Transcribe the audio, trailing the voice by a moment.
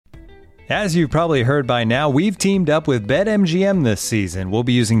As you've probably heard by now, we've teamed up with BetMGM this season. We'll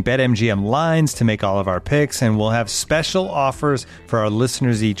be using BetMGM lines to make all of our picks, and we'll have special offers for our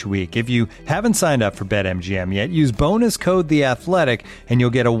listeners each week. If you haven't signed up for BetMGM yet, use bonus code The Athletic, and you'll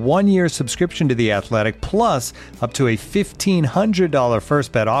get a 1-year subscription to The Athletic, plus up to a $1,500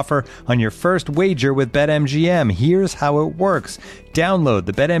 first bet offer on your first wager with BetMGM. Here's how it works. Download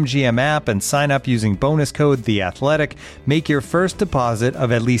the BetMGM app and sign up using bonus code The Athletic. Make your first deposit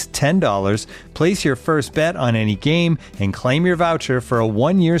of at least $10. Place your first bet on any game and claim your voucher for a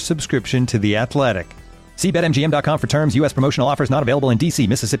 1-year subscription to The Athletic. See BetMGM.com for terms. U.S. promotional offers not available in D.C.,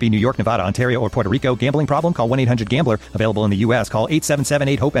 Mississippi, New York, Nevada, Ontario, or Puerto Rico. Gambling problem? Call 1-800-GAMBLER. Available in the U.S. Call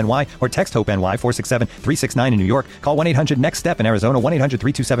 877-8-HOPE-NY or text HOPE-NY 467-369 in New York. Call 1-800-NEXT-STEP in Arizona.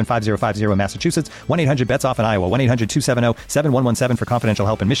 1-800-327-5050 in Massachusetts. 1-800-BETS-OFF in Iowa. 1-800-270-7117 for confidential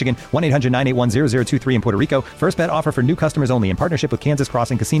help in Michigan. 1-800-981-0023 in Puerto Rico. First bet offer for new customers only in partnership with Kansas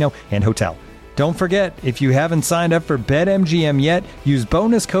Crossing Casino and Hotel. Don't forget, if you haven't signed up for BetMGM yet, use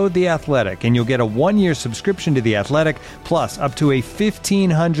bonus code The Athletic, and you'll get a 1-year subscription to The Athletic, plus up to a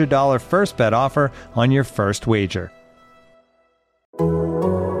 $1,500 first bet offer on your first wager.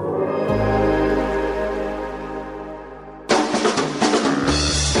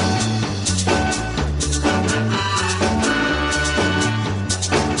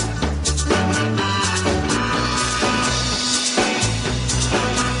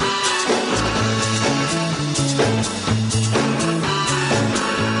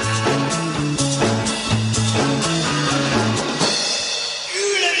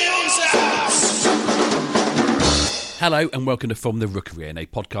 Hello and welcome to From the Rookery Inn, a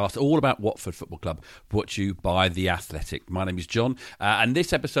podcast all about Watford Football Club, brought to you by The Athletic. My name is John, and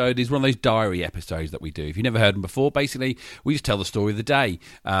this episode is one of those diary episodes that we do. If you've never heard them before, basically, we just tell the story of the day.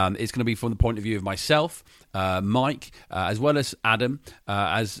 It's going to be from the point of view of myself, Mike, as well as Adam,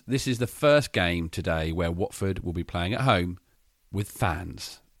 as this is the first game today where Watford will be playing at home with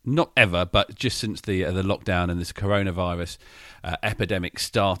fans. Not ever, but just since the lockdown and this coronavirus epidemic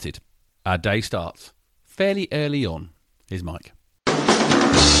started. Our day starts fairly early on. Here's Mike.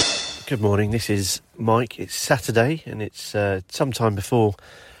 Good morning, this is Mike. It's Saturday and it's sometime before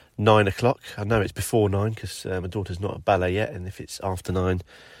 9 o'clock. I know it's before 9 because my daughter's not at ballet yet, and if it's after 9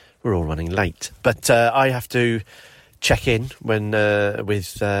 we're all running late. But I have to check in when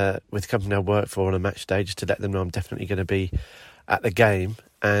with the company I work for on a match day, just to let them know I'm definitely going to be at the game.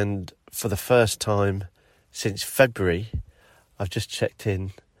 And for the first time since February, I've just checked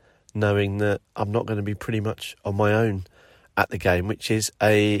in knowing that I'm not going to be pretty much on my own at the game, which is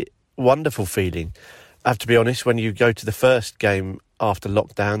a wonderful feeling. I have to be honest, when you go to the first game after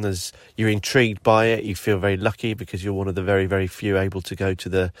lockdown, as you're intrigued by it, you feel very lucky because you're one of the very, very few able to go to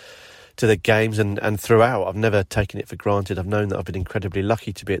the games, and throughout I've never taken it for granted. I've known that I've been incredibly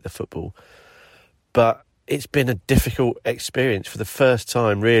lucky to be at the football, but it's been a difficult experience. For the first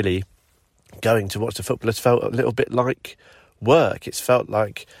time, really, going to watch the football has felt a little bit like work. It's felt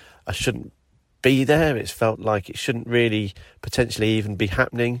like I shouldn't be there. It's felt like it shouldn't really potentially even be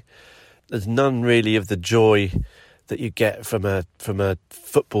happening. There's none really of the joy that you get from a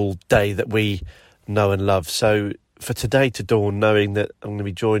football day that we know and love. So for today to dawn, knowing that I'm going to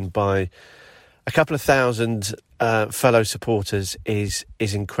be joined by a couple of thousand fellow supporters is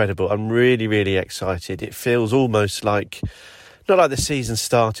incredible. I'm really, really excited. It feels almost like, not like the season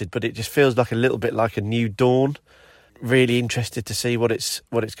started, but it just feels like a little bit like a new dawn. Really interested to see what it's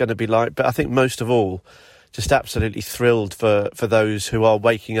going to be like. But I think most of all, just absolutely thrilled for those who are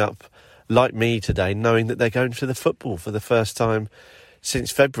waking up like me today, knowing that they're going to the football for the first time since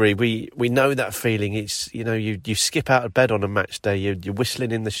February. We know that feeling. It's, you know, you skip out of bed on a match day, you're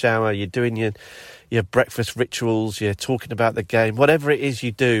whistling in the shower, you're doing your breakfast rituals, you're talking about the game, whatever it is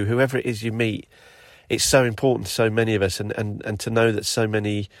you do, whoever it is you meet. It's so important to so many of us, and to know that so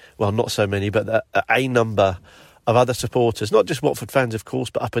many, well, not so many, but a number of other supporters, not just Watford fans, of course,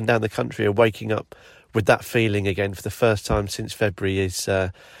 but up and down the country, are waking up with that feeling again for the first time since February is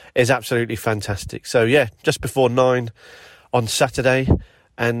absolutely fantastic. So yeah, just before 9 on Saturday,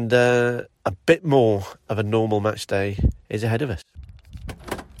 and a bit more of a normal match day is ahead of us.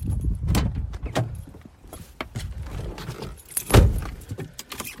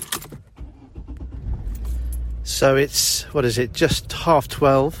 So it's, what is it, just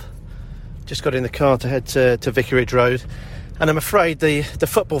 12:30. Just got in the car to head to Vicarage Road, and I'm afraid the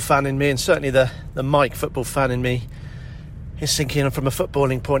football fan in me, and certainly the Mike football fan in me, is thinking from a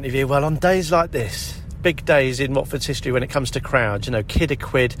footballing point of view, well, on days like this, big days in Watford's history when it comes to crowds, you know, kid a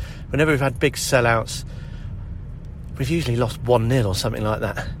quid, whenever we've had big sellouts, we've usually lost 1-0 or something like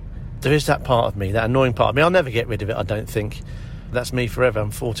that. There is that part of me, that annoying part of me. I'll never get rid of it, I don't think. That's me forever.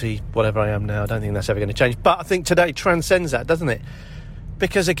 I'm 40, whatever I am now. I don't think that's ever going to change. But I think today transcends that, doesn't it?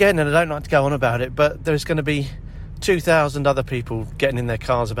 Because again, and I don't like to go on about it, but there's going to be 2,000 other people getting in their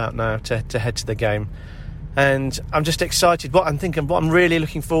cars about now to head to the game. And I'm just excited. What I'm really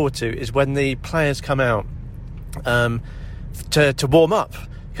looking forward to is when the players come out to warm up,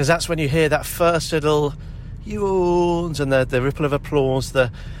 because that's when you hear that first little yawns and the ripple of applause,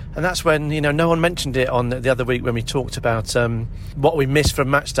 and that's when, no one mentioned it on the other week when we talked about what we missed from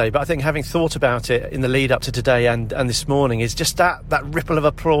match day. But I think having thought about it in the lead up to today and this morning, is just that ripple of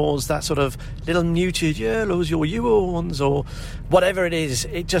applause, that sort of little muted yellows or yawns or whatever it is.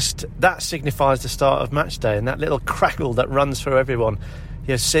 That signifies the start of match day, and that little crackle that runs through everyone.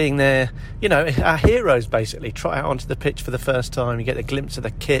 You're seeing our heroes basically trot out onto the pitch for the first time. You get a glimpse of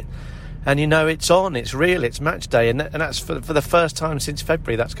the kit. And it's on, it's real, it's match day, and that's for the first time since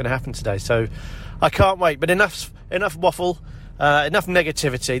February that's going to happen today. So I can't wait. But enough waffle, enough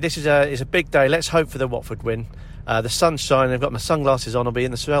negativity. This is a big day. Let's hope for the Watford win. The sun's shining. I've got my sunglasses on. I'll be in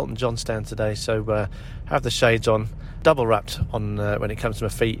the Sir Elton John stand today, so have the shades on, double wrapped on when it comes to my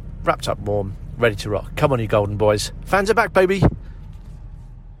feet, wrapped up warm, ready to rock. Come on, you golden boys. Fans are back, baby.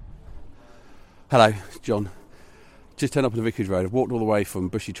 Hello, John. Just turned up on the Vicarage Road. I've walked all the way from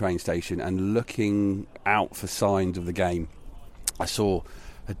Bushy train station, and looking out for signs of the game, I saw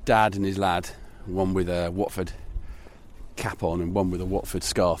a dad and his lad, one with a Watford cap on and one with a Watford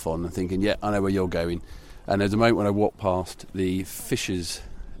scarf on, and thinking, yeah, I know where you're going. And there's a moment when I walked past the Fishers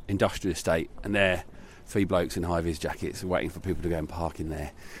Industrial Estate, and there, 3 blokes in high-vis jackets waiting for people to go and park in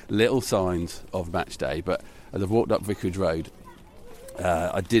there. Little signs of match day, but as I've walked up Vicarage Road,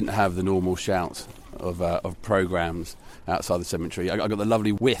 I didn't have the normal shout of programmes outside the cemetery. I got the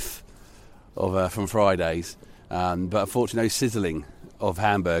lovely whiff of from Fridays, but unfortunately no sizzling of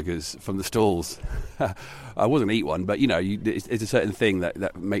hamburgers from the stalls. I wasn't going to eat one, but it's a certain thing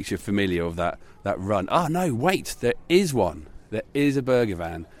that makes you familiar of that run. Oh no, wait, there is one. There is a burger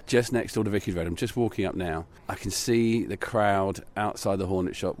van just next door to Vicarage Road. I'm just walking up now. I can see the crowd outside the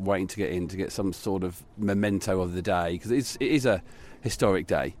Hornet shop waiting to get in to get some sort of memento of the day, because it is a historic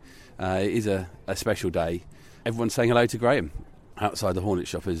day. It is a special day. Everyone's saying hello to Graham outside the Hornet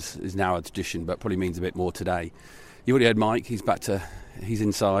shop is now a tradition, but probably means a bit more today. You already heard Mike. He's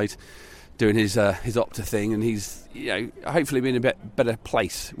inside doing his Opta thing, and he's hopefully in a bit better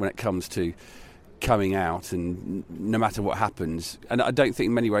place when it comes to coming out, and no matter what happens. And I don't think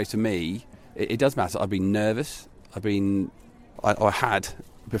in many ways, to me, it does matter. I've been nervous. I had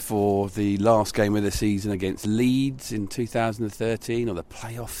before the last game of the season against Leeds in 2013, or the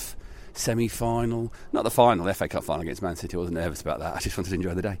playoff semi-final, not the final, the FA Cup final against Man City. I wasn't nervous about that. I just wanted to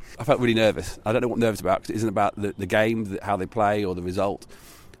enjoy the day. I felt really nervous. I don't know what nervous about, because it isn't about the game, how they play, or the result.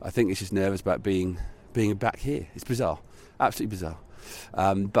 I think it's just nervous about being back here. It's bizarre, absolutely bizarre.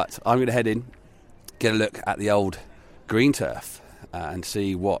 But I'm going to head in, get a look at the old green turf, and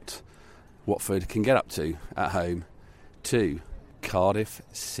see what Watford can get up to at home to Cardiff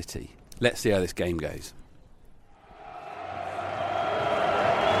City. Let's see how this game goes.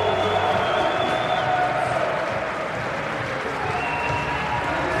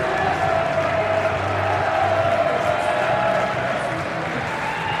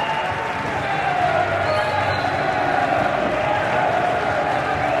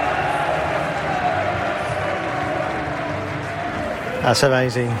 That's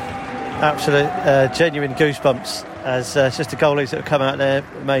amazing. Absolute genuine goosebumps as it's just the goalies that have come out there.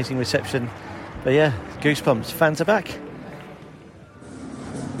 Amazing reception. But yeah, goosebumps. Fans are back.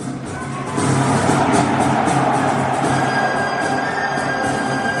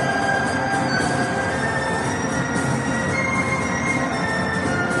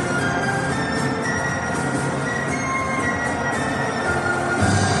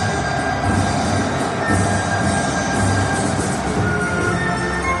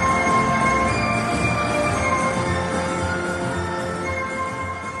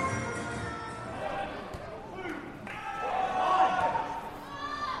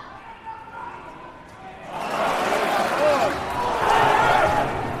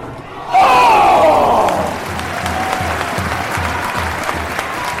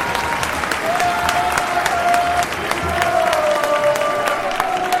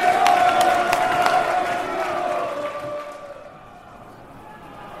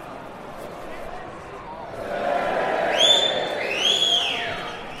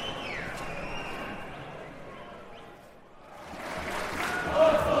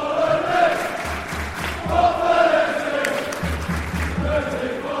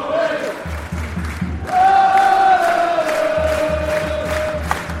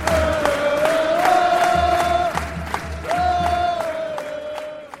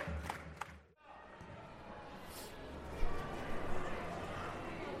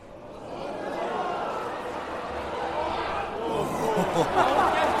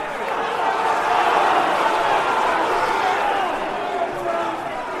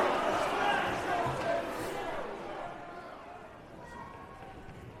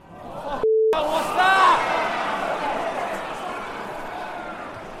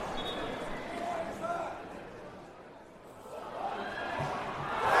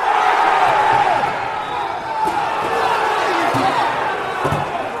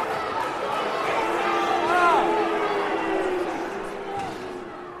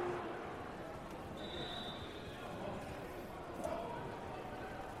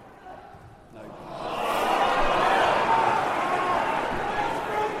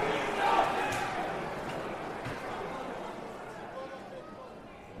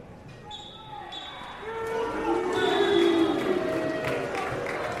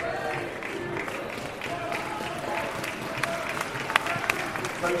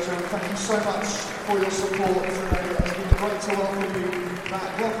 Rachel, thank you so much for your support today. It's been great to welcome you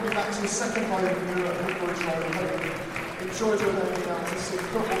back to your second home here at Vicarage Road. I hope you enjoyed your day now to see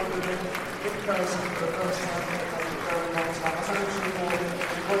football in person for the first time in a very long time. As I mentioned before,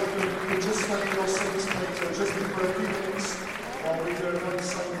 we just take your seats, please, just for a few minutes while we do a very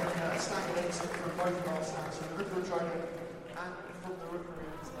standing exit from both of our stands, from the Vicarage Road and from the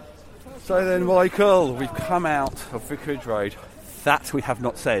Rookery. So then, Michael, we've come out of Vicarage Road. That we have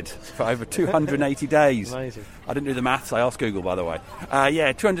not said for over 280 days. Amazing. I didn't do the maths, I asked Google, by the way.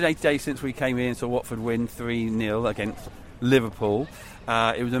 280 days since we came in, so Watford win 3-0 against Liverpool.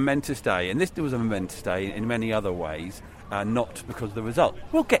 It was a momentous day, and this was a momentous day in many other ways, not because of the result.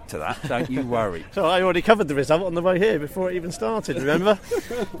 We'll get to that, don't you worry. So I already covered the result on the way here before it even started, remember?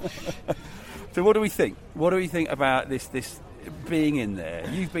 So what do we think? What do we think about this being in there?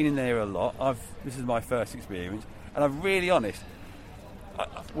 You've been in there a lot. This is my first experience, and I'm really honest.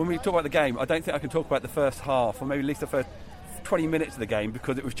 When we talk about the game, I don't think I can talk about the first half, or maybe at least the first 20 minutes of the game,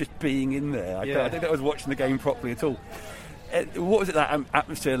 because it was just being in there. I don't think I was watching the game properly at all. What was that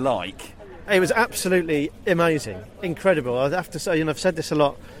atmosphere like? It was absolutely amazing, incredible. I have to say, I've said this a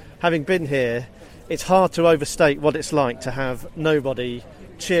lot, having been here, it's hard to overstate what it's like to have nobody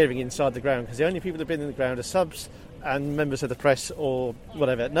cheering inside the ground, because the only people that have been in the ground are subs and members of the press or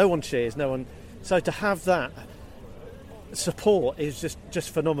whatever. No one cheers, no one. So to have that support is just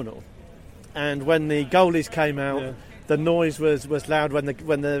phenomenal. And when the goalies came out, the noise was loud. When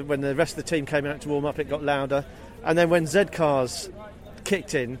the rest of the team came out to warm up, it got louder. And then when Z-Cars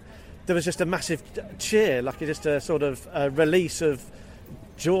kicked in, there was just a massive cheer, like just a sort of a release of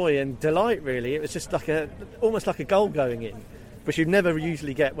joy and delight. Really, it was just like almost like a goal going in, which you never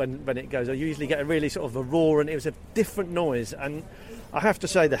usually get when it goes. You usually get a really sort of a roar, and it was a different noise. And I have to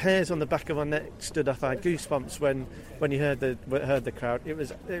say, the hairs on the back of my neck stood up. I had goosebumps when you heard the crowd. It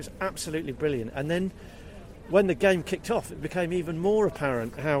was absolutely brilliant. And then when the game kicked off, it became even more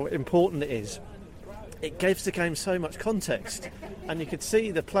apparent how important it is. It gives the game so much context, and you could see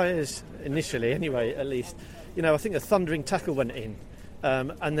the players initially, anyway, at least. I think a thundering tackle went in,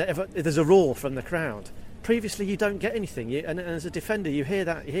 and there's a roar from the crowd. Previously, you don't get anything, and as a defender, you hear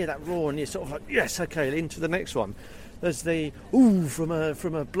that roar, and you're sort of like, yes, okay, into the next one. There's the ooh from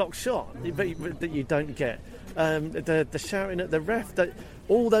a blocked shot that you don't get. The shouting at the ref,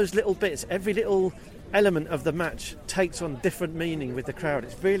 all those little bits, every little element of the match takes on different meaning with the crowd.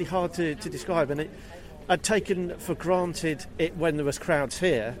 It's really hard to describe, and I'd taken for granted it when there was crowds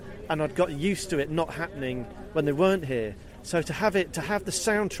here, and I'd got used to it not happening when they weren't here. So to have the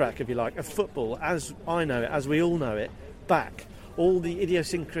soundtrack, if you like, of football as I know it, as we all know it, back. All the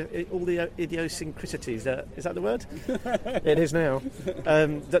idiosyncrasies, is that the word? It is now.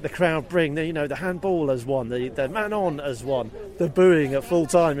 That the crowd bring. The handball has won. The man on has won. The booing at full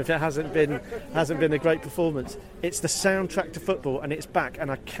time if it hasn't been a great performance. It's the soundtrack to football, and it's back. And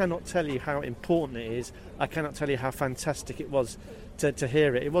I cannot tell you how important it is. I cannot tell you how fantastic it was to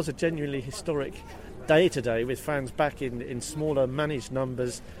hear it. It was a genuinely historic day today, with fans back in smaller managed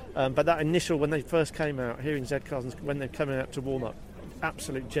numbers, but that initial, when they first came out, hearing Z-Cars when they're coming out to warm up,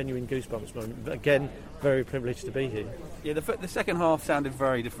 absolute genuine goosebumps moment. But again, very privileged to be here. Yeah, the second half sounded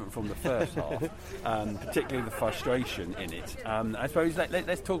very different from the first half, particularly the frustration in it. I suppose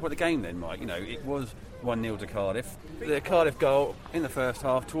let's talk about the game then, Mike. It was 1-0 to Cardiff. The Cardiff goal in the first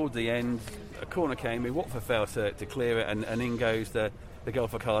half, towards the end, a corner came in, Watford failed to clear it, and in goes the goal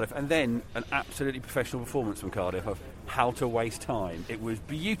for Cardiff, and then an absolutely professional performance from Cardiff of how to waste time. It was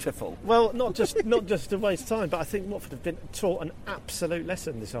beautiful. Well, not just to waste time, but I think Watford have been taught an absolute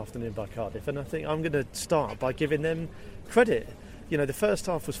lesson this afternoon by Cardiff, and I think I'm going to start by giving them credit. The first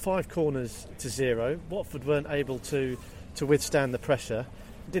half was 5 corners to 0. Watford weren't able to withstand the pressure,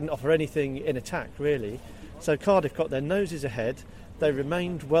 didn't offer anything in attack really, so Cardiff got their noses ahead. They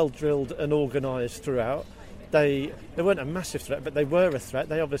remained well drilled and organised throughout. They weren't a massive threat, but they were a threat.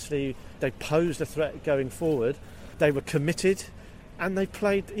 They posed a threat going forward. They were committed, and they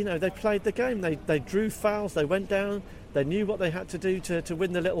played the game. They drew fouls. They went down. They knew what they had to do to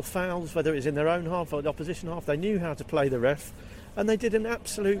win the little fouls, whether it was in their own half or the opposition half. They knew how to play the ref, and they did an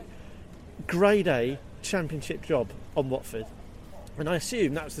absolute grade A championship job on Watford. And I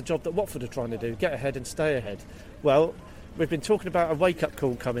assume that's the job that Watford are trying to do: get ahead and stay ahead. Well, we've been talking about a wake-up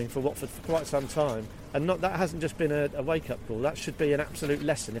call coming for Watford for quite some time, and that hasn't just been a wake-up call. That should be an absolute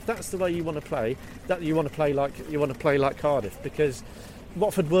lesson. If that's the way you want to play, that you want to play like Cardiff, because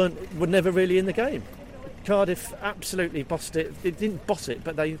Watford were never really in the game. Cardiff absolutely bossed it. It didn't boss it,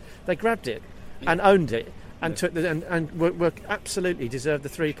 but they grabbed it and owned it. and took were absolutely deserved the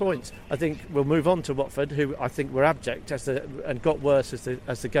 3 points. I think we'll move on to Watford, who I think were abject and got worse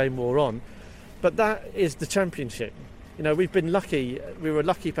as the game wore on. But that is the Championship. You know, we've been lucky. We were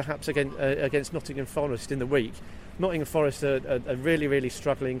lucky perhaps against Nottingham Forest in the week. Nottingham Forest are really, really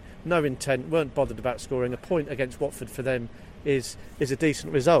struggling. No intent, weren't bothered about scoring. A point against Watford for them is a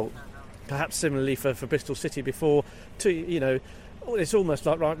decent result. Perhaps similarly for Bristol City before. It's almost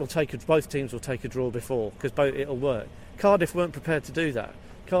like, right, both teams will take a draw before because it'll work. Cardiff weren't prepared to do that.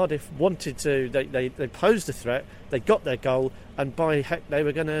 Cardiff wanted to. They posed a threat. They got their goal, and by heck, they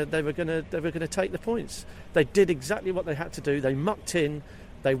were gonna take the points. They did exactly what they had to do. They mucked in.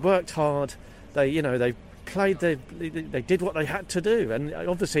 They worked hard. They played. They did what they had to do, and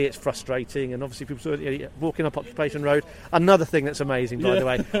obviously it's frustrating. And obviously people walking up Occupation Road. Another thing that's amazing, by the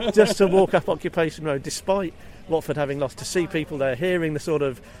way, just to walk up Occupation Road, despite Watford having lost, to see people there, hearing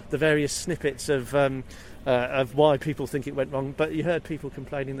the various snippets of why people think it went wrong. But you heard people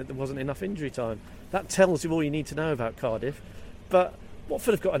complaining that there wasn't enough injury time. That tells you all you need to know about Cardiff. But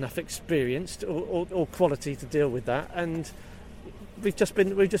Watford have got enough experience or quality to deal with that, and we've just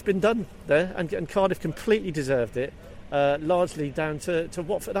been done there. And Cardiff completely deserved it, largely down to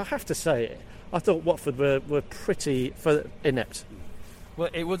Watford. I have to say it. I thought Watford were pretty inept. Well,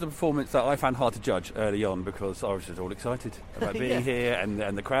 it was a performance that I found hard to judge early on because I was just all excited about being here,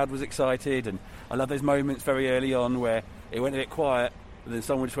 and the crowd was excited, and I love those moments very early on where it went a bit quiet, and then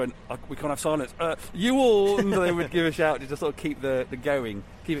someone just went, "We can't have silence. You all!" And they would give a shout to just sort of keep it going.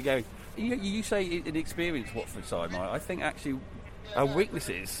 You say an experienced Watford side, Mike. I think actually our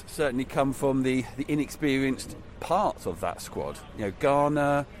weaknesses certainly come from the inexperienced parts of that squad. You know,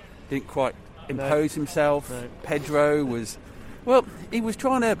 Garner didn't quite impose himself. No. Pedro was. Well, he was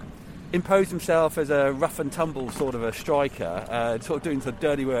trying to impose himself as a rough and tumble sort of a striker, sort of doing the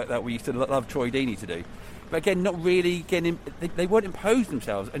dirty work that we used to love Troy Deeney to do. But again, not really getting. They weren't imposing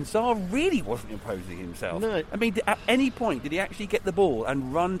themselves, and Zaha really wasn't imposing himself. No. I mean, at any point did he actually get the ball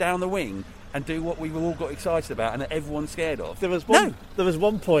and run down the wing and do what we all got excited about and that everyone's scared of? There was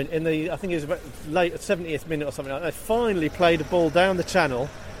one point in I think it was about late 70th minute or something like that. They finally played a ball down the channel,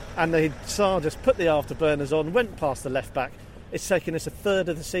 and Zaha just put the afterburners on, went past the left back. It's taken us a third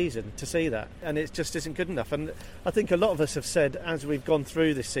of the season to see that, and it just isn't good enough. And I think a lot of us have said, as we've gone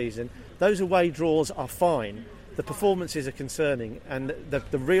through this season, those away draws are fine. The performances are concerning, and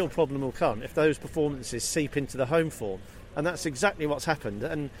the real problem will come if those performances seep into the home form. And that's exactly what's happened.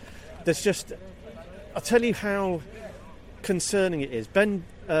 And I'll tell you how concerning it is. Ben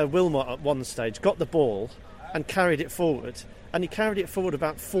Wilmot at one stage got the ball and carried it forward, and he carried it forward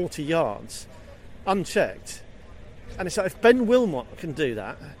about 40 yards, unchecked. And it's like, if Ben Wilmot can do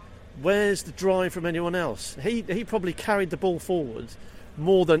that, where's the drive from anyone else? He probably carried the ball forward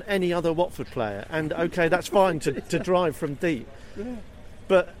more than any other Watford player. And OK, that's fine to drive from deep.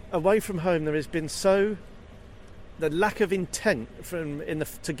 But away from home, there has been the lack of intent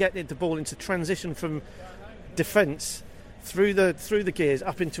to get the ball into transition from defence through the gears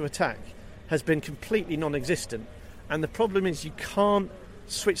up into attack has been completely non-existent. And the problem is you can't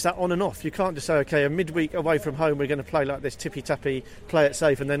switch that on and off. You can't just say, OK, a midweek away from home we're going to play like this tippy-tappy, play it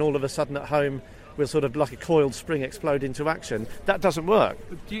safe, and then all of a sudden at home we'll sort of like a coiled spring explode into action. That doesn't work.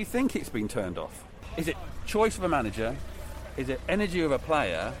 Do you think it's been turned off? Is it choice of a manager? Is it energy of a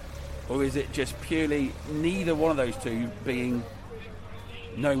player? Or is it just purely neither one of those two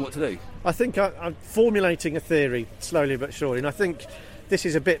knowing what to do? I think I'm formulating a theory slowly but surely, and I think this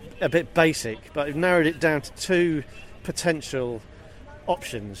is a bit basic, but I've narrowed it down to two potential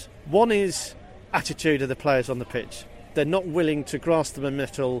options. One is attitude of the players on the pitch. They're not willing to grasp the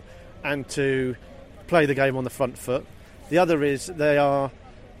momentum and to play the game on the front foot. The other is they are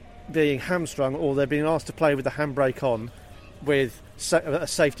being hamstrung, or they're being asked to play with the handbrake on with a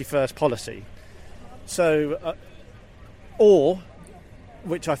safety first policy. So or,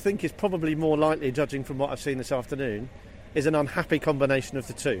 which I think is probably more likely, judging from what I've seen this afternoon, is an unhappy combination of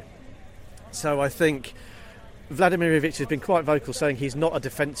the two. So I think Vladimir Ivic has been quite vocal, saying he's not a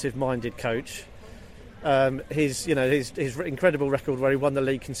defensive-minded coach. His incredible record where he won the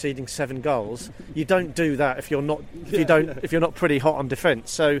league conceding 7 goals. You don't do that if you're not pretty hot on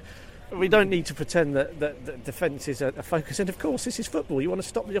defence. So we don't need to pretend that defence is a focus. And of course, this is football. You want to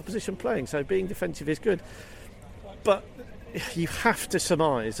stop the opposition playing, so being defensive is good. But you have to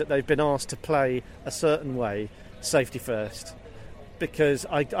surmise that they've been asked to play a certain way, safety first. Because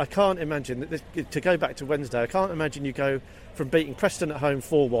I can't imagine that to go back to Wednesday, I can't imagine you go from beating Preston at home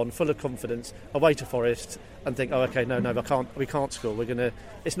 4-1, full of confidence, away to Forest, and think, oh, okay, no, we can't score.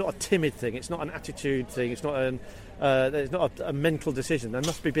 It's not a timid thing. It's not an attitude thing. It's not a mental decision. They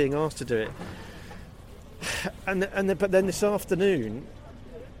must be being asked to do it. But then this afternoon,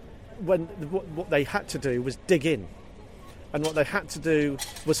 when what they had to do was dig in, and what they had to do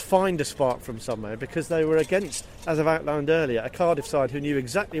was find a spark from somewhere, because they were against, as I've outlined earlier, a Cardiff side who knew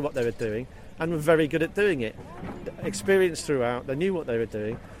exactly what they were doing and were very good at doing it. Experienced throughout, they knew what they were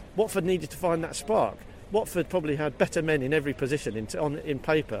doing. Watford needed to find that spark. Watford probably had better men in every position in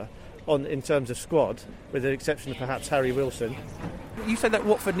paper, in terms of squad, with the exception of perhaps Harry Wilson. You said that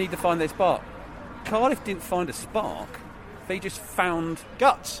Watford need to find their spark. Cardiff didn't find a spark. They just found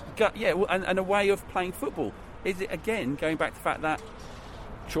Guts. And a way of playing football. Is it, again, going back to the fact that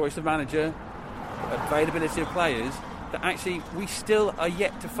choice of manager, availability of players, that actually we still are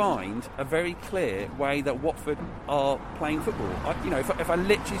yet to find a very clear way that Watford are playing football? If I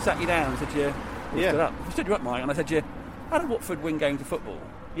literally sat you down and said to you, stood up. If I stood you up, Mike, and I said to you, how did Watford win games of football?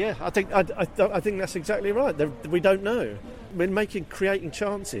 Yeah, I think that's exactly right. We don't know. Creating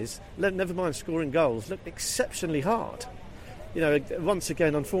chances, never mind scoring goals, looked exceptionally hard. Once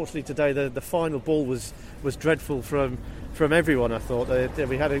again, unfortunately today, the final ball was dreadful from everyone. I thought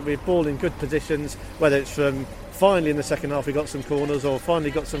we had a ball in good positions, whether it's from finally in the second half we got some corners or finally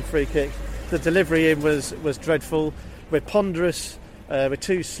got some free kicks. The delivery in was dreadful. We're ponderous. We're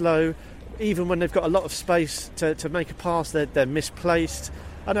too slow. Even when they've got a lot of space to make a pass, they're misplaced.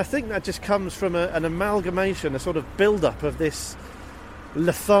 And I think that just comes from an amalgamation, a sort of build-up of this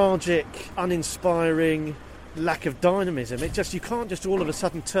lethargic, uninspiring lack of dynamism. You can't just all of a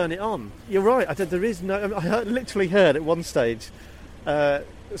sudden turn it on. You're right. I literally heard at one stage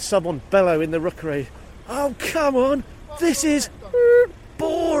someone bellow in the rookery, "Oh, come on, this is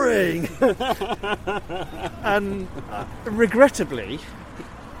boring." And regrettably,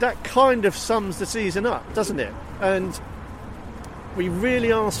 that kind of sums the season up, doesn't it? And we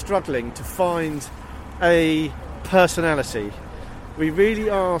really are struggling to find a personality. We really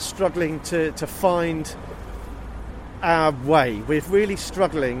are struggling to find our way. We're really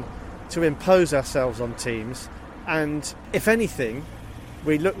struggling to impose ourselves on teams, and if anything,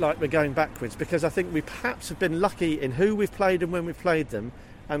 we look like we're going backwards, because I think we perhaps have been lucky in who we've played and when we've played them,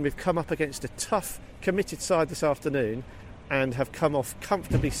 and we've come up against a tough, committed side this afternoon and have come off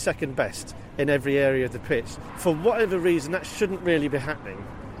comfortably second best in every area of the pitch. For whatever reason, that shouldn't really be happening,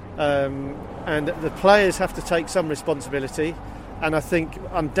 and the players have to take some responsibility. And I think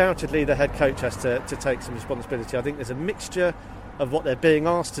undoubtedly the head coach has to take some responsibility. I think there's a mixture of what they're being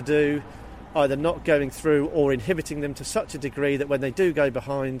asked to do, either not going through or inhibiting them to such a degree that when they do go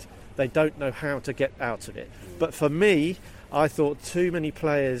behind, they don't know how to get out of it. But for me, I thought too many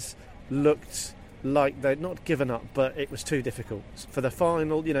players looked like they'd not given up, but it was too difficult. For the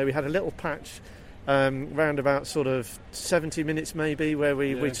final, we had a little patch round about sort of 70 minutes maybe, where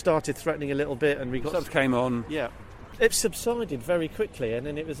we started threatening a little bit, and we got subs came on. Yeah. It subsided very quickly, and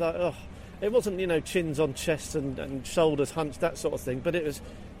then it was like, it wasn't, chins on chest and shoulders hunched, that sort of thing, but it was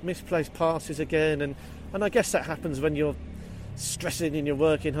misplaced passes again, and I guess that happens when you're stressing and you're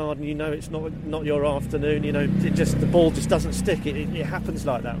working hard and it's not your afternoon, the ball just doesn't stick. It happens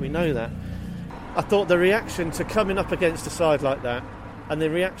like that, we know that. I thought the reaction to coming up against a side like that and the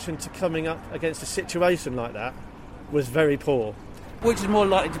reaction to coming up against a situation like that was very poor. Which is more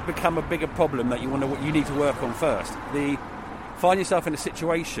likely to become a bigger problem that you need to work on first? Find yourself in a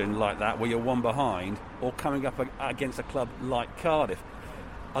situation like that where you're one behind, or coming up against a club like Cardiff.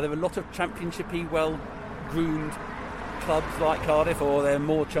 Are there a lot of championshipy, well-groomed clubs like Cardiff, or are there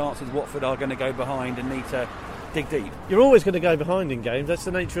more chances Watford are going to go behind and need to dig deep? You're always going to go behind in games. That's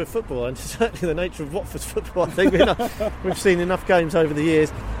the nature of football, and certainly the nature of Watford's football. I think we've seen enough games over the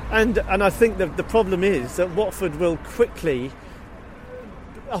years, and I think the problem is that Watford will quickly.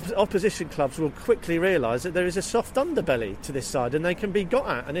 Opposition clubs will quickly realise that there is a soft underbelly to this side, and they can be got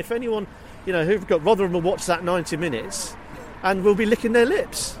at. And if anyone, who've got Rotherham will watch that 90 minutes and will be licking their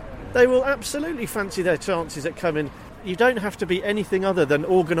lips. They will absolutely fancy their chances at coming. You don't have to be anything other than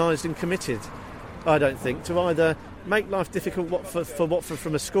organised and committed, I don't think, to either make life difficult for Watford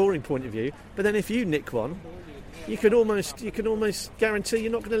from a scoring point of view. But then if you nick one, you can almost guarantee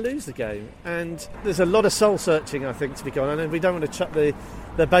you're not going to lose the game. And there's a lot of soul searching, I think, to be gone on, and we don't want to chuck the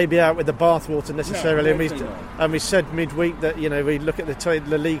baby out with the bathwater necessarily. And we said midweek that we look at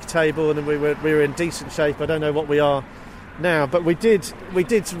the league table and we were in decent shape. I don't know what we are now, but we did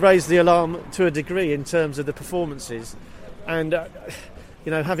raise the alarm to a degree in terms of the performances. And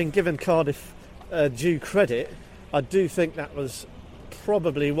having given Cardiff due credit, I do think that was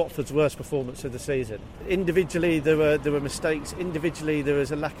probably Watford's worst performance of the season. Individually there were mistakes. Individually there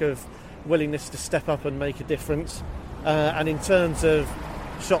was a lack of willingness to step up and make a difference. And in terms of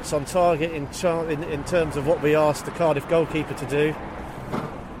shots on target, in terms of what we asked the Cardiff goalkeeper to do,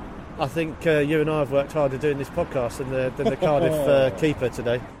 I think you and I have worked harder doing this podcast than the Cardiff keeper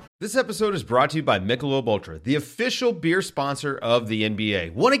today. This episode is brought to you by Michelob Ultra, the official beer sponsor of the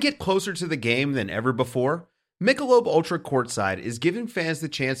NBA. Want to get closer to the game than ever before? Michelob Ultra Courtside is giving fans the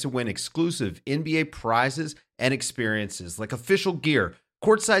chance to win exclusive NBA prizes and experiences like official gear,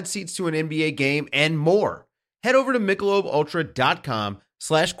 courtside seats to an NBA game, and more. Head over to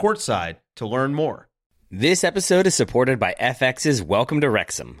MichelobUltra.com/courtside to learn more. This episode is supported by FX's Welcome to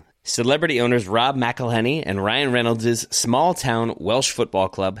Wrexham. Celebrity owners Rob McElhenney and Ryan Reynolds' small-town Welsh football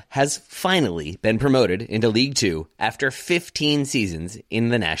club has finally been promoted into League Two after 15 seasons in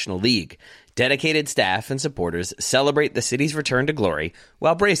the National League. Dedicated staff and supporters celebrate the city's return to glory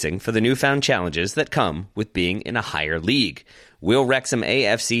while bracing for the newfound challenges that come with being in a higher league. Will Wrexham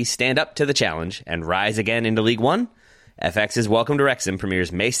AFC stand up to the challenge and rise again into League One? FX's Welcome to Wrexham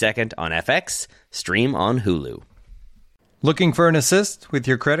premieres May 2nd on FX, stream on Hulu. Looking for an assist with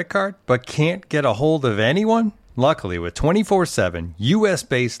your credit card, but can't get a hold of anyone? Luckily, with 24/7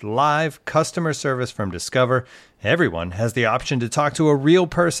 U.S.-based live customer service from Discover, everyone has the option to talk to a real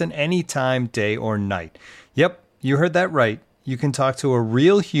person anytime, day or night. Yep, you heard that right. You can talk to a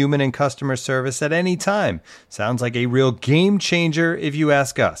real human in customer service at any time. Sounds like a real game changer if you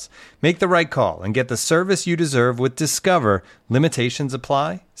ask us. Make the right call and get the service you deserve with Discover. Limitations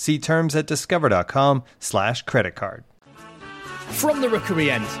apply. See terms at discover.com/creditcard. From the Rookery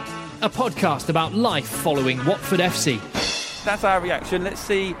End, a podcast about life following Watford FC. That's our reaction. Let's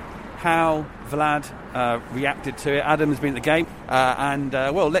see how Vlad reacted to it. Adam's been at the game,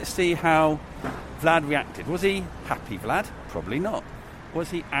 let's see how Vlad reacted. Was he happy, Vlad? Probably not.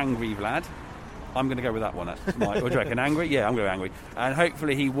 Was he angry, Vlad? I'm going to go with that one. Mike, what do you reckon? Angry? Yeah, I'm going to go angry. And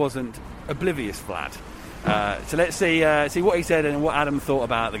hopefully he wasn't oblivious, Vlad. So let's see what he said and what Adam thought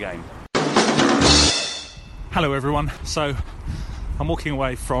about the game. Hello everyone. So I'm walking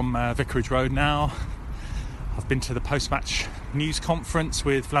away from Vicarage Road now. I've been to the post-match news conference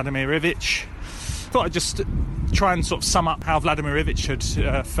with Vladimir Ivic. Thought I'd just try and sort of sum up how Vladimir Ivic had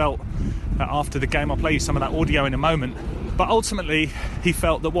felt after the game. I'll play you some of that audio in a moment. But ultimately, he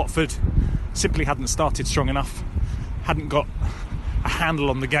felt that Watford simply hadn't started strong enough, hadn't got a handle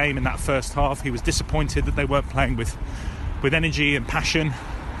on the game in that first half. He was disappointed that they weren't playing with energy and passion.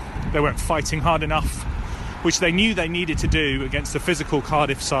 They weren't fighting hard enough, which they knew they needed to do against a physical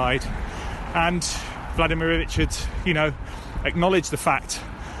Cardiff side. And Vladimir Ivic had, acknowledged the fact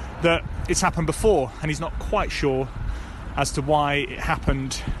that it's happened before, and he's not quite sure as to why it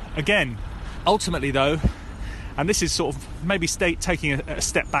happened again. Ultimately, though, and this is sort of maybe taking a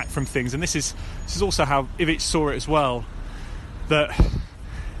step back from things, and this is also how Ivic saw it as well, that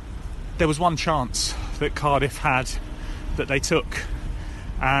there was one chance that Cardiff had that they took,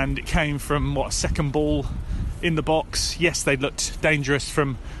 and it came from a second ball in the box. Yes, they looked dangerous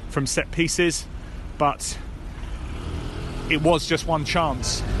from set pieces, but it was just one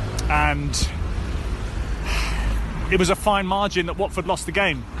chance, and it was a fine margin that Watford lost the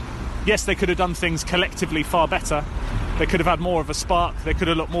game. Yes, they could have done things collectively far better. They could have had more of a spark. They could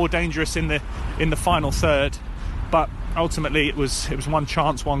have looked more dangerous in the final third, but ultimately it was one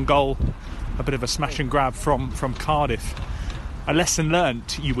chance, one goal, a bit of a smash and grab from Cardiff. A lesson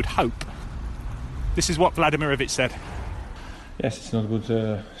learnt, you would hope. This is what Vladimir Ivic said. Yes, it's not good,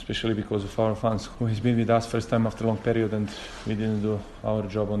 especially because of our fans who has been with us first time after a long period, and we didn't do our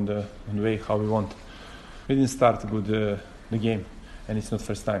job on the way how we want. We didn't start good the game, and it's not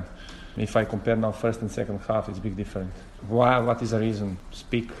first time. If I compare now first and second half, it's big different. Why? What is the reason?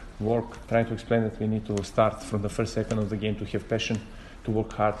 Speak, work, try to explain that we need to start from the first second of the game to have passion, to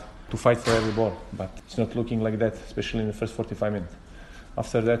work hard, to fight for every ball. But it's not looking like that, especially in the first 45 minutes.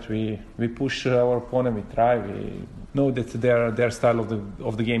 After that, we push our opponent, we try, we know that their style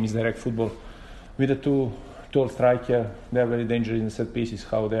of the game is direct football. With the two tall striker, they are very dangerous in the set pieces,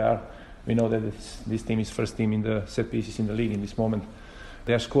 how they are. We know that this team is first team in the set pieces in the league in this moment.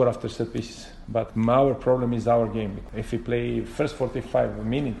 They are score after set pieces, but our problem is our game. If we play first 45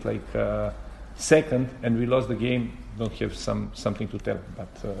 minutes like second and we lost the game, don't have something to tell. But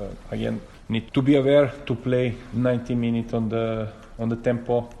again, need to be aware to play 90 minutes on the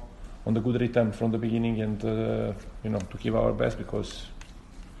tempo, on the good rhythm from the beginning, and to give our best, because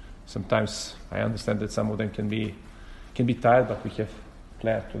sometimes I understand that some of them can be tired, but we have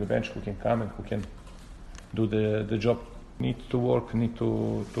players to the bench who can come and who can do the job. Need to work, need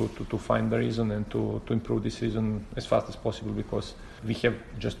to find the reason and to improve this season as fast as possible, because we have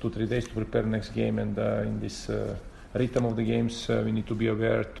just 2-3 days to prepare next game, and in this rhythm of the games we need to be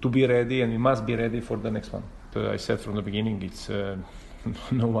aware to be ready, and we must be ready for the next one. I said from the beginning, it's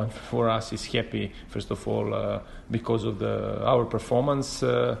no one for us is happy, first of all, because of our performance.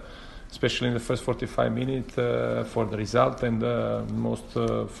 especially in the first 45 minutes for the result, and most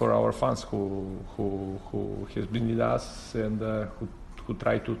for our fans who has been with us and who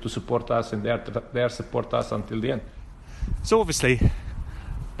try to support us, and they support us until the end. So obviously,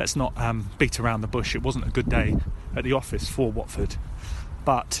 let's not beat around the bush. It wasn't a good day at the office for Watford,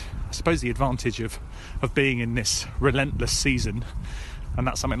 but I suppose the advantage of being in this relentless season, and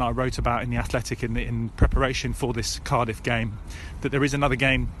that's something that I wrote about in The Athletic in preparation for this Cardiff game, that there is another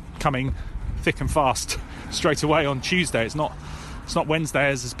game coming thick and fast straight away on Tuesday. It's not Wednesday,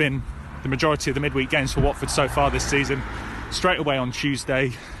 as has been the majority of the midweek games for Watford so far this season. Straight away on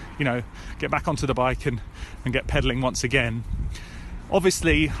Tuesday, get back onto the bike and get pedalling once again.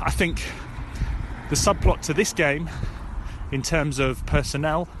 Obviously, I think the subplot to this game, in terms of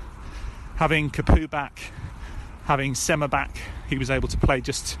personnel, having Capoue back, having Sema back, he was able to play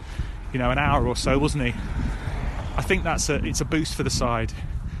just, an hour or so, wasn't he? I think it's a boost for the side.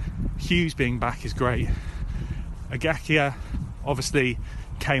 Hughes being back is great. Agakia obviously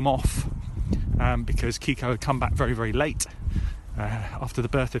came off because Kiko had come back very, very late after the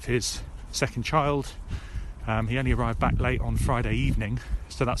birth of his second child. He only arrived back late on Friday evening,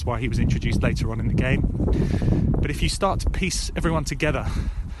 so that's why he was introduced later on in the game. But if you start to piece everyone together,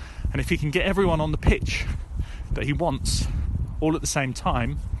 and if he can get everyone on the pitch that he wants all at the same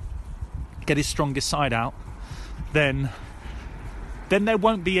time, get his strongest side out, then there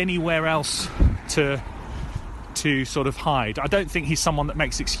won't be anywhere else to sort of hide. I don't think he's someone that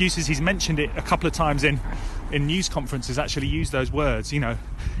makes excuses. He's mentioned it a couple of times in news conferences, actually used those words.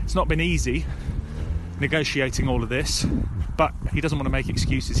 It's not been easy negotiating all of this, but he doesn't want to make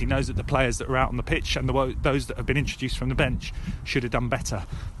excuses. He knows that the players that are out on the pitch and those that have been introduced from the bench should have done better.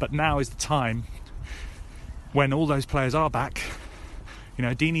 But now is the time when all those players are back.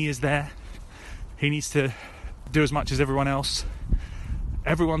 Dini is there. He needs to do as much as everyone else.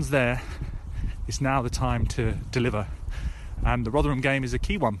 Everyone's there. It's now the time to deliver. And the Rotherham game is a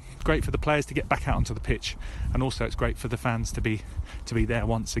key one. Great for the players to get back out onto the pitch, and also it's great for the fans to be there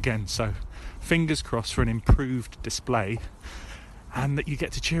once again. So fingers crossed for an improved display, and that you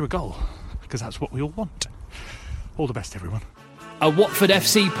get to cheer a goal, because that's what we all want. All the best, everyone. A Watford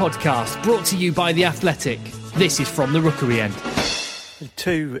FC podcast brought to you by The Athletic. This is From the Rookery End.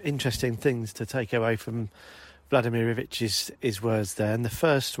 Two interesting things to take away from Vladimir Ivic's words there, and the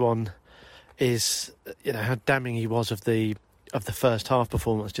first one is how damning he was of the first half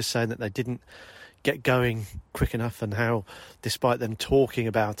performance, just saying that they didn't get going quick enough, and how, despite them talking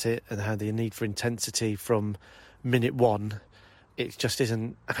about it and how the need for intensity from minute one, it just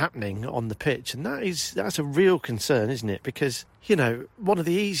isn't happening on the pitch. And that's a real concern, isn't it? Because one of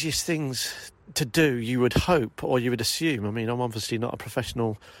the easiest things to do, you would hope, or you would assume, I'm obviously not a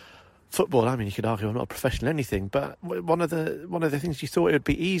professional footballer. You could argue I'm not a professional anything, but one of the things you thought it would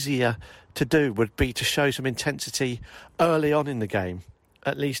be easier to do would be to show some intensity early on in the game,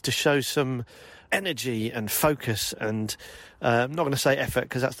 at least to show some energy and focus, and I'm not going to say effort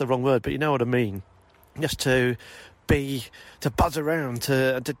because that's the wrong word, but you know what I mean. Just to buzz around,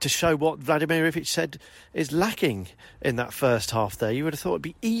 to show what Vladimir Ivic said is lacking in that first half there. You would have thought it'd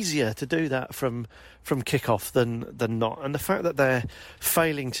be easier to do that from kick-off than not. And the fact that they're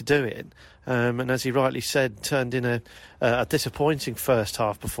failing to do it, and as he rightly said, turned in a disappointing first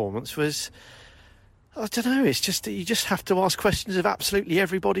half performance, was, I don't know, it's just that you just have to ask questions of absolutely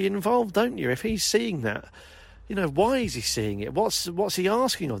everybody involved, don't you? If he's seeing that, why is he seeing it? What's he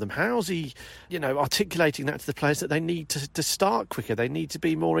asking of them? How's he, articulating that to the players that they need to start quicker? They need to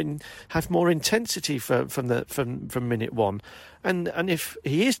be have more intensity from minute one. And if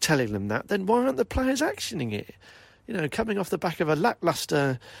he is telling them that, then why aren't the players actioning it? Coming off the back of a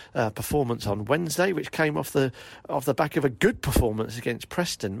lacklustre performance on Wednesday, which came off the back of a good performance against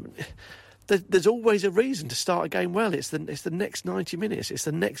Preston. There's always a reason to start a game well. It's the next 90 minutes. It's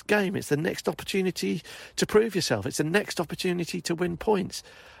the next game. It's the next opportunity to prove yourself. It's the next opportunity to win points.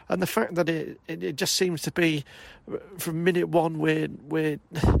 And the fact that it just seems to be from minute one we're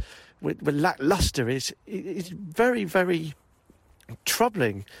lacklustre is very, very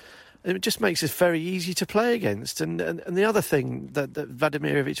troubling. It just makes us very easy to play against. And the other thing that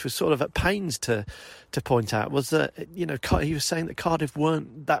Vladimir Ivic was sort of at pains to point out was that, he was saying that Cardiff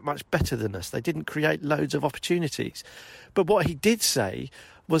weren't that much better than us. They didn't create loads of opportunities. But what he did say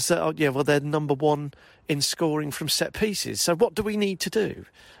was that, they're number one in scoring from set pieces. So what do we need to do?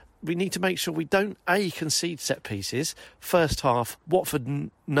 We need to make sure we don't, concede set pieces. First half, Watford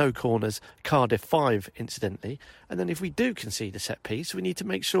no corners, Cardiff 5, incidentally. And then if we do concede a set piece, we need to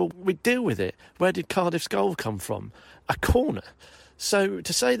make sure we deal with it. Where did Cardiff's goal come from? A corner. So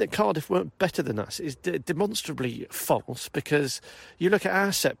to say that Cardiff weren't better than us is demonstrably false, because you look at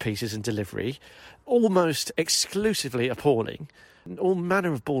our set pieces and delivery, almost exclusively appalling. All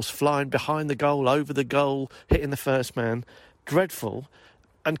manner of balls flying behind the goal, over the goal, hitting the first man. Dreadful.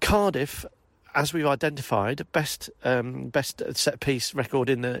 And Cardiff, as we've identified, best set piece record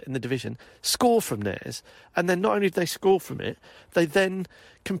in the division, score from theirs, and then not only do they score from it, they then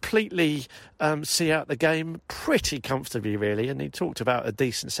completely see out the game pretty comfortably, really. And he talked about a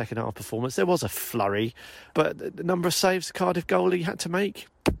decent second half performance. There was a flurry, but the number of saves the Cardiff goalie had to make,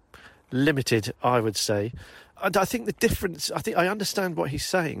 limited, I would say. And I think the difference, I understand what he's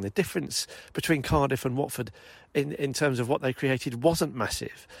saying. The difference between Cardiff and Watford in terms of what they created wasn't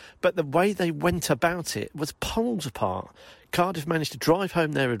massive. But the way they went about it was poles apart. Cardiff managed to drive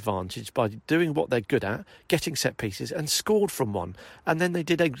home their advantage by doing what they're good at, getting set pieces, and scored from one. And then they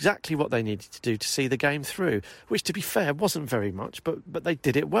did exactly what they needed to do to see the game through, which, to be fair, wasn't very much, but they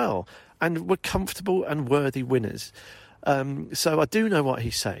did it well and were comfortable and worthy winners. So I do know what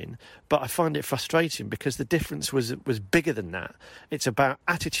he's saying, but I find it frustrating because the difference was bigger than that. It's about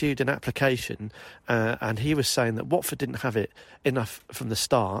attitude and application, and he was saying that Watford didn't have it enough from the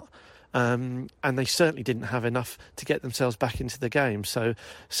start, and they certainly didn't have enough to get themselves back into the game. So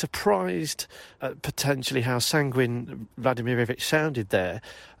surprised at potentially how sanguine Vladimir Ivic sounded there.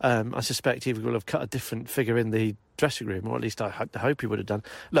 I suspect he will have cut a different figure in the dressing room, or at least I hope he would have done.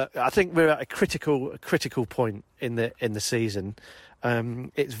 Look, I think we're at a critical point in the season.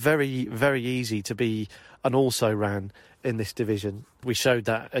 It's very, very easy to be an also-ran in this division. We showed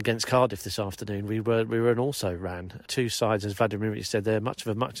that against Cardiff this afternoon. We were an also-ran. Two sides, as Vladimir said, they're much of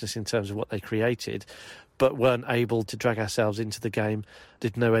a muchness in terms of what they created, but weren't able to drag ourselves into the game,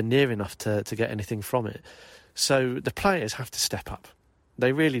 did nowhere near enough to get anything from it. So the players have to step up.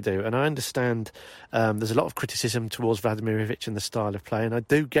 They really do. And I understand there's a lot of criticism towards Vladimir Ivic and the style of play, and I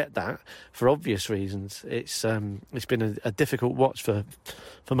do get that for obvious reasons. It's been a difficult watch for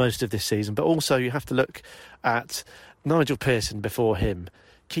most of this season. But also you have to look at Nigel Pearson before him,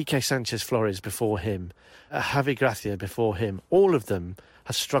 Quique Sanchez-Flores before him, Javi Gracia before him. All of them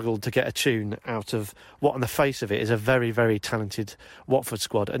have struggled to get a tune out of what on the face of it is a very, very talented Watford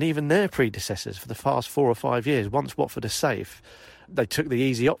squad. And even their predecessors for the past 4 or 5 years, once Watford are safe, they took the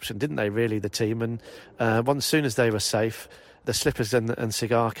easy option, didn't they, really, the team? And as soon as they were safe, the slippers and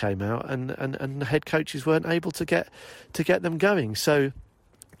cigar came out, and the head coaches weren't able to get them going.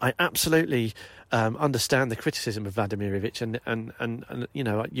 I absolutely understand the criticism of Vladimir Ivic, and you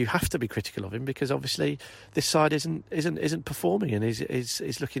know, you have to be critical of him because obviously this side isn't performing and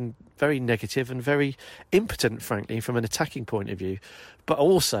is looking very negative and very impotent, frankly, from an attacking point of view. But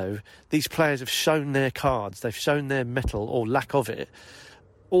also, these players have shown their cards, they've shown their mettle or lack of it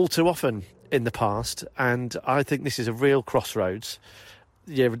all too often in the past, and I think this is a real crossroads.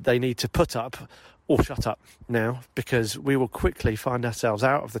 Yeah, they need to put up or shut up now, because we will quickly find ourselves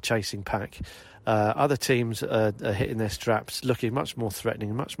out of the chasing pack. Other teams are hitting their straps, looking much more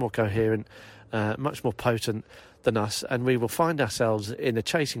threatening, much more coherent, much more potent than us, and we will find ourselves in the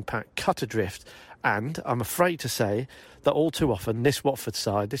chasing pack, cut adrift. And I'm afraid to say that all too often this Watford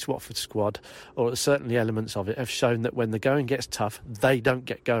side, this Watford squad, or certainly elements of it, have shown that when the going gets tough, they don't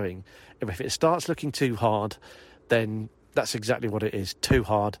get going. If it starts looking too hard, then that's exactly what it is, too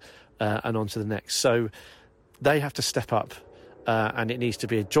hard, and on to the next. So they have to step up, and it needs to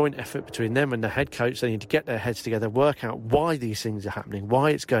be a joint effort between them and the head coach. They need to get their heads together, work out why these things are happening, why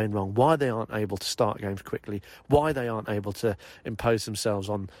it's going wrong, why they aren't able to start games quickly, why they aren't able to impose themselves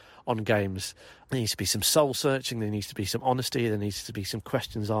on games. There needs to be some soul searching, there needs to be some honesty, there needs to be some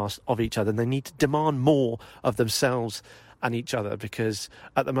questions asked of each other, and they need to demand more of themselves and each other, because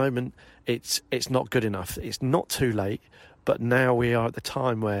at the moment it's not good enough. It's not too late, but now we are at the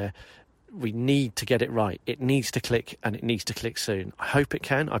time where we need to get it right. It needs to click, and it needs to click soon. I hope it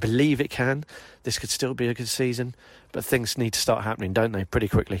can. I believe it can. This could still be a good season, but things need to start happening, don't they, pretty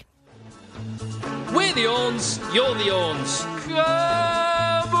quickly. We're the Orns, you're the Orns.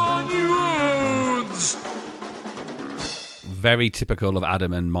 Come on, you Orns! Very typical of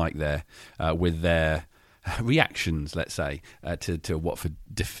Adam and Mike there, with their reactions, let's say, to Watford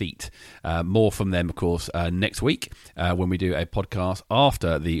defeat. More from them, of course, next week when we do a podcast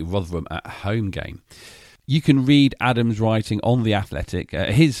after the Rotherham at home game. You can read Adam's writing on The Athletic,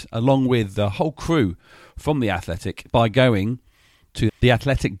 his along with the whole crew from The Athletic, by going to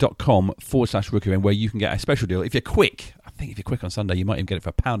theathletic.com/Rookery, where you can get a special deal. If you're quick, I think if you're quick on Sunday, you might even get it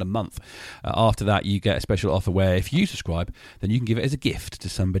for £1 a month. After that, you get a special offer where if you subscribe, then you can give it as a gift to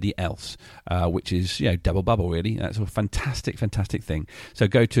somebody else, which is, you know, double bubble, really. That's a fantastic, fantastic thing. So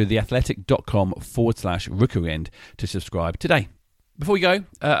go to theathletic.com/Rookery to subscribe today. Before we go,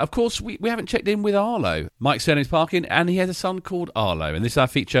 of course, we haven't checked in with Arlo. Mike's surname's Parkin, and he has a son called Arlo. And this is our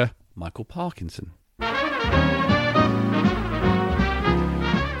feature, Michael Parkinson. It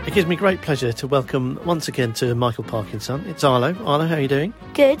gives me great pleasure to welcome once again to Michael Parkinson. It's Arlo. Arlo, how are you doing?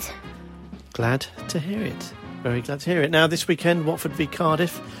 Good. Glad to hear it. Very glad to hear it. Now, this weekend, Watford v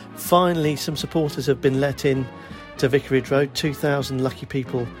Cardiff. Finally, some supporters have been let in to Vicarage Road. 2,000 lucky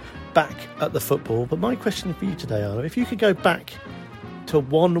people back at the football. But my question for you today, Arlo, if you could go back to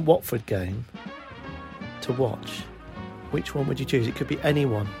one Watford game to watch, which one would you choose? It could be any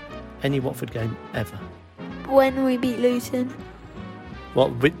Watford game ever. When we beat Luton.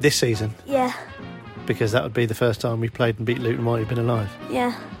 What, this season? Yeah. Because that would be the first time we played and beat Luton while you've been alive.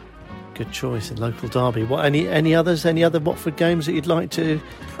 Yeah. Good choice, in local derby. What? Any others? Any other Watford games that you'd like to?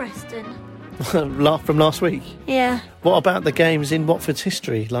 Preston. From last week? Yeah. What about the games in Watford's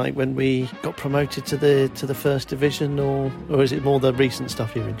history, like when we got promoted to the first division, or is it more the recent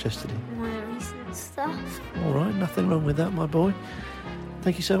stuff you're interested in? More recent stuff. All right, nothing wrong with that, my boy.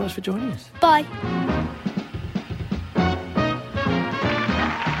 Thank you so much for joining us. Bye.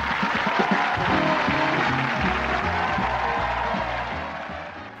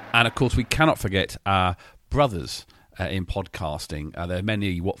 And, of course, we cannot forget our brothers in podcasting. There are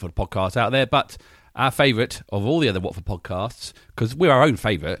many Watford podcasts out there, but our favourite of all the other Watford podcasts, because we're our own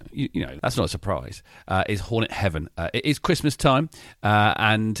favourite, you know, that's not a surprise, is Hornet Heaven. It is Christmas time,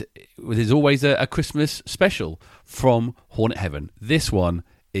 and there's always a Christmas special from Hornet Heaven. This one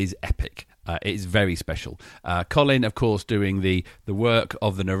is epic. It is very special. Colin, of course, doing the work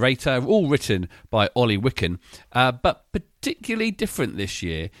of the narrator, all written by Ollie Wicken. But particularly different this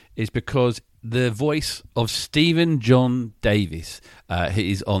year is because the voice of Stephen John Davis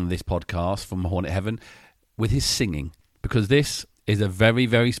is on this podcast from Hornet Heaven with his singing, because this is a very,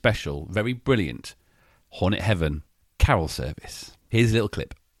 very special, very brilliant Hornet Heaven carol service. Here's a little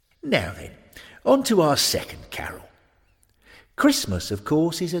clip. Now then, on to our second carol. Christmas, of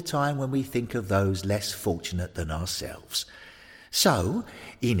course, is a time when we think of those less fortunate than ourselves. So,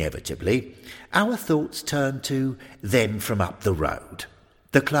 inevitably, our thoughts turn to Them From Up the Road,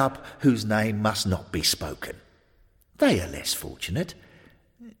 the club whose name must not be spoken. They are less fortunate.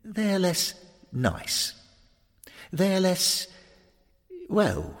 They're less nice. They're less,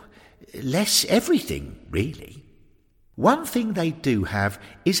 well, less everything, really. One thing they do have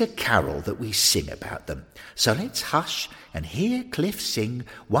is a carol that we sing about them. So let's hush and hear Cliff sing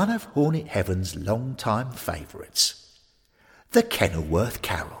one of Hornet Heaven's long-time favourites, the Kenilworth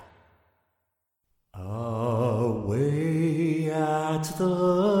Carol. Away at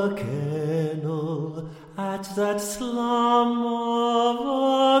the kennel, at that slum of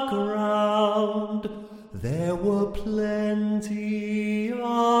a ground, there were plenty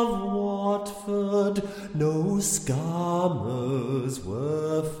of Watford, no scammers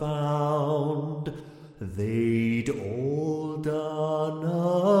were found. They'd all done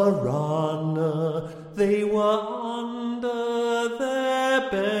a runner, they were under their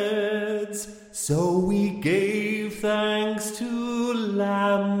beds. So we gave thanks to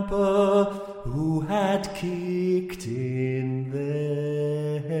Lamper, who had kicked in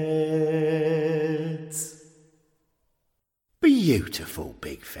their heads. Beautiful,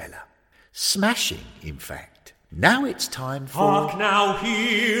 big fella. Smashing, in fact. Now it's time for... Hark now,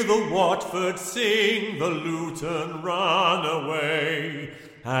 hear the Watford sing, the Luton run away,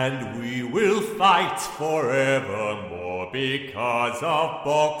 and we will fight forevermore because of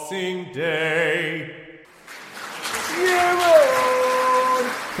Boxing Day.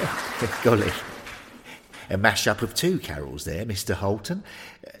 Golly. A mash-up of two carols there, Mr. Holton.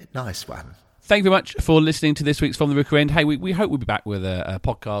 Nice one. Thank you very much for listening to this week's From the Rookery End. Hey, we hope we'll be back with a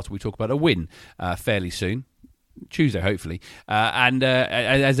podcast where we talk about a win fairly soon. Tuesday, hopefully. And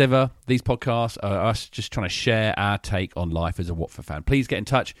as ever, these podcasts are us just trying to share our take on life as a Watford fan. Please get in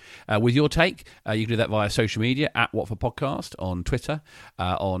touch with your take. You can do that via social media, at Watford Podcast, on Twitter,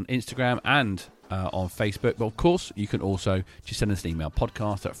 on Instagram, and on Facebook. But of course, you can also just send us an email,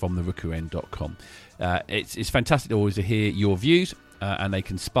 podcast@fromtherookeryend.com. It's fantastic always to hear your views, and they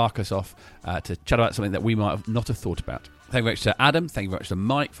can spark us off to chat about something that we might not have thought about. Thank you very much to Adam, thank you very much to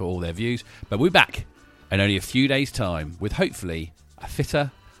Mike for all their views. But we're back in only a few days' time with hopefully a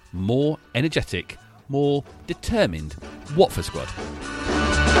fitter, more energetic, more determined Watford squad.